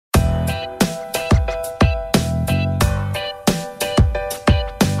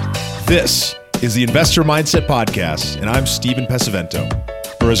This is the Investor Mindset Podcast, and I'm Stephen Pesavento.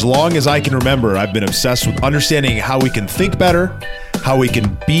 For as long as I can remember, I've been obsessed with understanding how we can think better, how we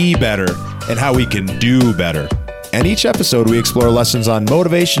can be better, and how we can do better. And each episode, we explore lessons on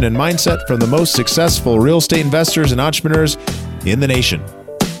motivation and mindset from the most successful real estate investors and entrepreneurs in the nation.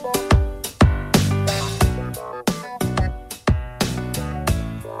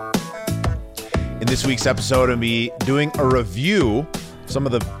 In this week's episode, I'll be doing a review some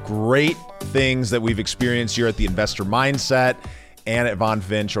of the great things that we've experienced here at the Investor Mindset and at Von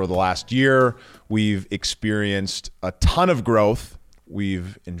Finch over the last year. We've experienced a ton of growth.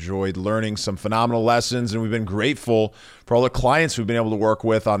 We've enjoyed learning some phenomenal lessons, and we've been grateful for all the clients we've been able to work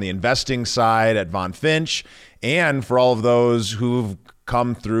with on the investing side at Von Finch, and for all of those who've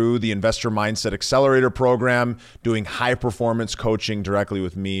come through the Investor Mindset Accelerator program, doing high performance coaching directly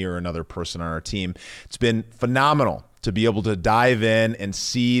with me or another person on our team. It's been phenomenal to be able to dive in and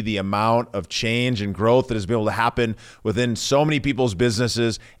see the amount of change and growth that has been able to happen within so many people's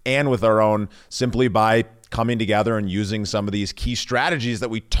businesses and with our own, simply by coming together and using some of these key strategies that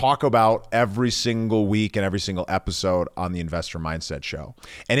we talk about every single week and every single episode on the Investor Mindset Show.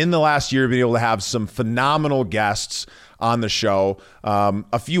 And in the last year, we've been able to have some phenomenal guests on the show.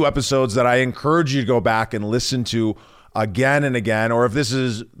 A few episodes that I encourage you to go back and listen to again and again, or if this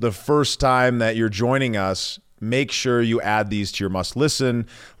is the first time that you're joining us, make sure you add these to your must-listen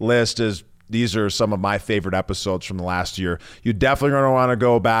list, as these are some of my favorite episodes from the last year. You definitely going to want to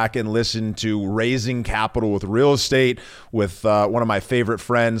go back and listen to Raising Capital with Real Estate with one of my favorite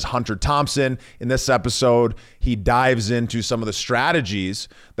friends, Hunter Thompson. In this episode, he dives into some of the strategies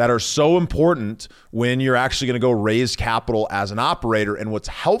that are so important when you're actually going to go raise capital as an operator. And what's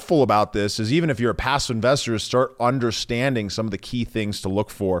helpful about this is, even if you're a passive investor, start understanding some of the key things to look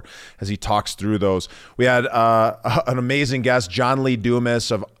for as he talks through those. We had an amazing guest, John Lee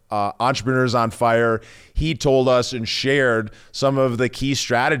Dumas of Entrepreneurs on Fire. He told us and shared some of the key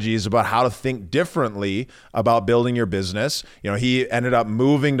strategies about how to think differently about building your business. You know, he ended up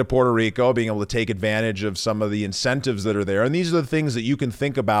moving to Puerto Rico, being able to take advantage of some of the incentives that are there. And these are the things that you can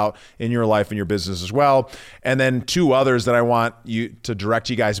think about in your life and your business as well. And then two others that I want you to direct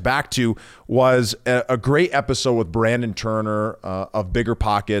you guys back to was a great episode with Brandon Turner of Bigger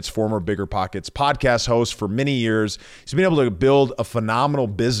Pockets, former Bigger Pockets podcast host for many years. He's been able to build a phenomenal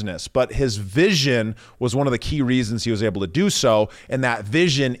business, but his vision was one of the key reasons he was able to do so. And that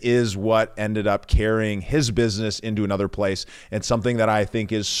vision is what ended up carrying his business into another place. And something that I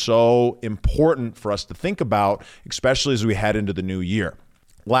think is so important for us to think about, especially as we head into the new year.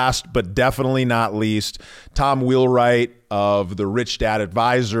 Last but definitely not least, Tom Wheelwright of the Rich Dad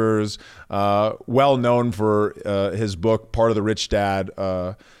Advisors, well known for his book, Part of the Rich Dad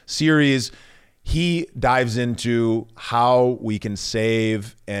series. He dives into how we can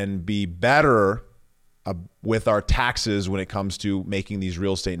save and be better with our taxes when it comes to making these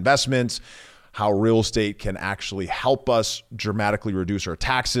real estate investments, how real estate can actually help us dramatically reduce our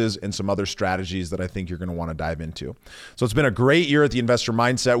taxes, and some other strategies that I think you're going to want to dive into. So it's been a great year at the Investor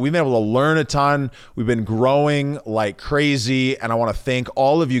Mindset. We've been able to learn a ton. We've been growing like crazy, and I want to thank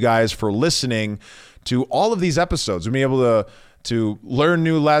all of you guys for listening to all of these episodes. We've been able to learn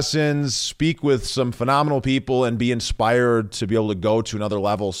new lessons, speak with some phenomenal people, and be inspired to be able to go to another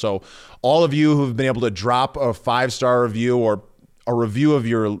level. So all of you who've been able to drop a 5-star review or a review of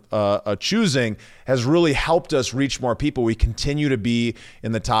your choosing has really helped us reach more people. We continue to be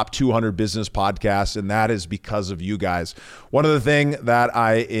in the top 200 business podcasts, and that is because of you guys. One of the things that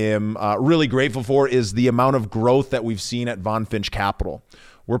I am really grateful for is the amount of growth that we've seen at Von Finch Capital.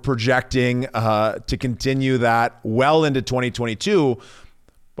 We're projecting to continue that well into 2022.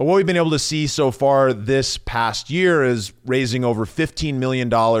 But what we've been able to see so far this past year is raising over $15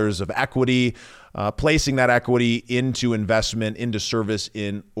 million of equity, placing that equity into investment, into service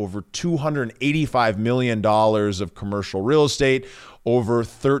in over $285 million of commercial real estate, over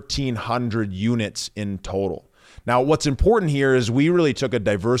 1,300 units in total. Now, what's important here is we really took a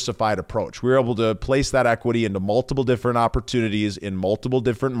diversified approach. We were able to place that equity into multiple different opportunities in multiple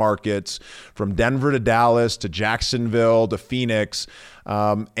different markets, from Denver to Dallas to Jacksonville to Phoenix.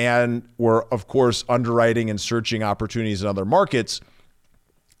 And we're, of course, underwriting and searching opportunities in other markets.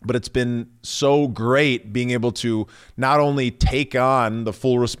 But it's been so great being able to not only take on the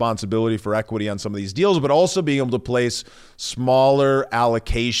full responsibility for equity on some of these deals, but also being able to place smaller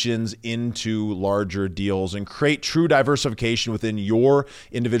allocations into larger deals and create true diversification within your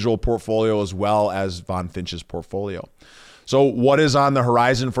individual portfolio as well as Von Finch's portfolio. So what is on the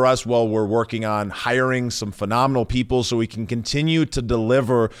horizon for us? Well, we're working on hiring some phenomenal people so we can continue to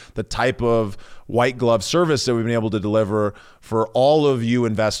deliver the type of white glove service that we've been able to deliver for all of you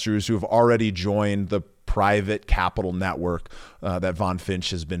investors who have already joined the private capital network that Von Finch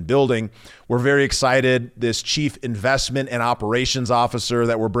has been building. We're very excited. This chief investment and operations officer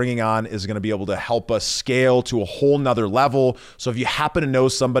that we're bringing on is going to be able to help us scale to a whole nother level. So if you happen to know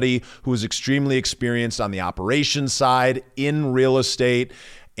somebody who is extremely experienced on the operations side in real estate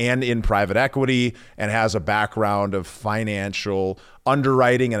and in private equity and has a background of financial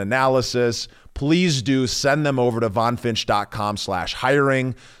underwriting and analysis, please do send them over to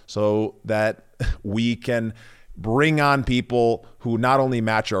vonfinch.com/hiring so that we can bring on people who not only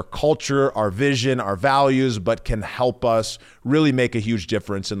match our culture, our vision, our values, but can help us really make a huge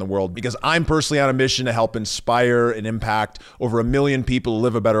difference in the world. Because I'm personally on a mission to help inspire and impact over 1 million people to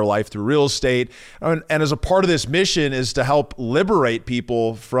live a better life through real estate. And as a part of this mission is to help liberate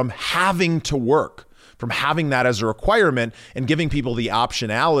people from having to work, from having that as a requirement, and giving people the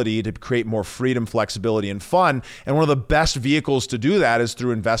optionality to create more freedom, flexibility, and fun. And one of the best vehicles to do that is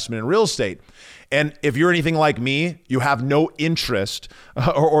through investment in real estate. And if you're anything like me, you have no interest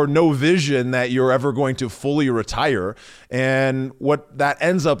or no vision that you're ever going to fully retire. And what that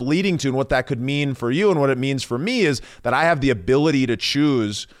ends up leading to and what that could mean for you and what it means for me is that I have the ability to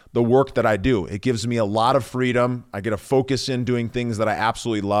choose the work that I do. It gives me a lot of freedom. I get to focus in doing things that I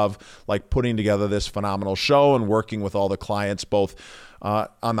absolutely love, like putting together this phenomenal show and working with all the clients, both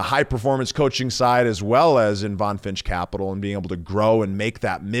on the high performance coaching side as well as in Von Finch Capital, and being able to grow and make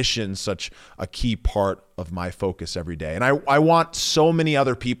that mission such a key part of my focus every day. And I want so many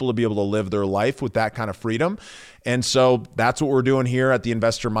other people to be able to live their life with that kind of freedom. And so that's what we're doing here at the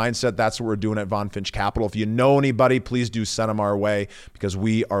Investor Mindset. That's what we're doing at Von Finch Capital. If you know anybody, please do send them our way because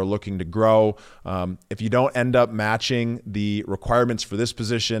we are looking to grow. If you don't end up matching the requirements for this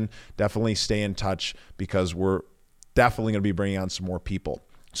position, definitely stay in touch because we're definitely going to be bringing on some more people.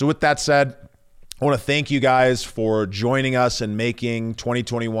 So with that said, I want to thank you guys for joining us and making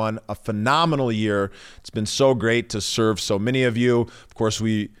 2021 a phenomenal year. It's been so great to serve so many of you. Of course,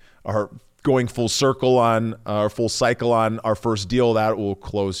 we are going full cycle on our first deal that will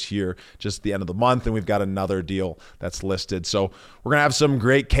close here just at the end of the month. And we've got another deal that's listed. So we're going to have some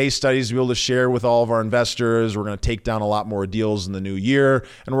great case studies to be able to share with all of our investors. We're going to take down a lot more deals in the new year.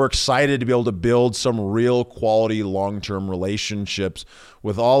 And we're excited to be able to build some real quality long-term relationships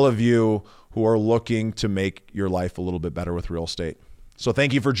with all of you who are looking to make your life a little bit better with real estate. So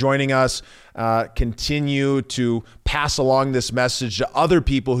thank you for joining us. Continue to pass along this message to other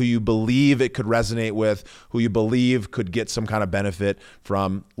people who you believe it could resonate with, who you believe could get some kind of benefit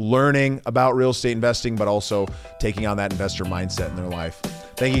from learning about real estate investing, but also taking on that investor mindset in their life.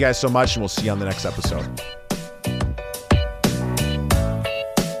 Thank you guys so much, and we'll see you on the next episode.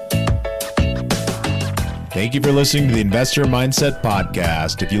 Thank you for listening to the Investor Mindset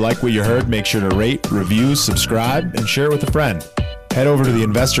Podcast. If you like what you heard, make sure to rate, review, subscribe, and share it with a friend. Head over to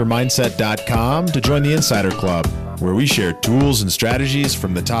theinvestormindset.com to join the Insider Club, where we share tools and strategies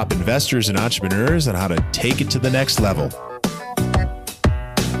from the top investors and entrepreneurs on how to take it to the next level.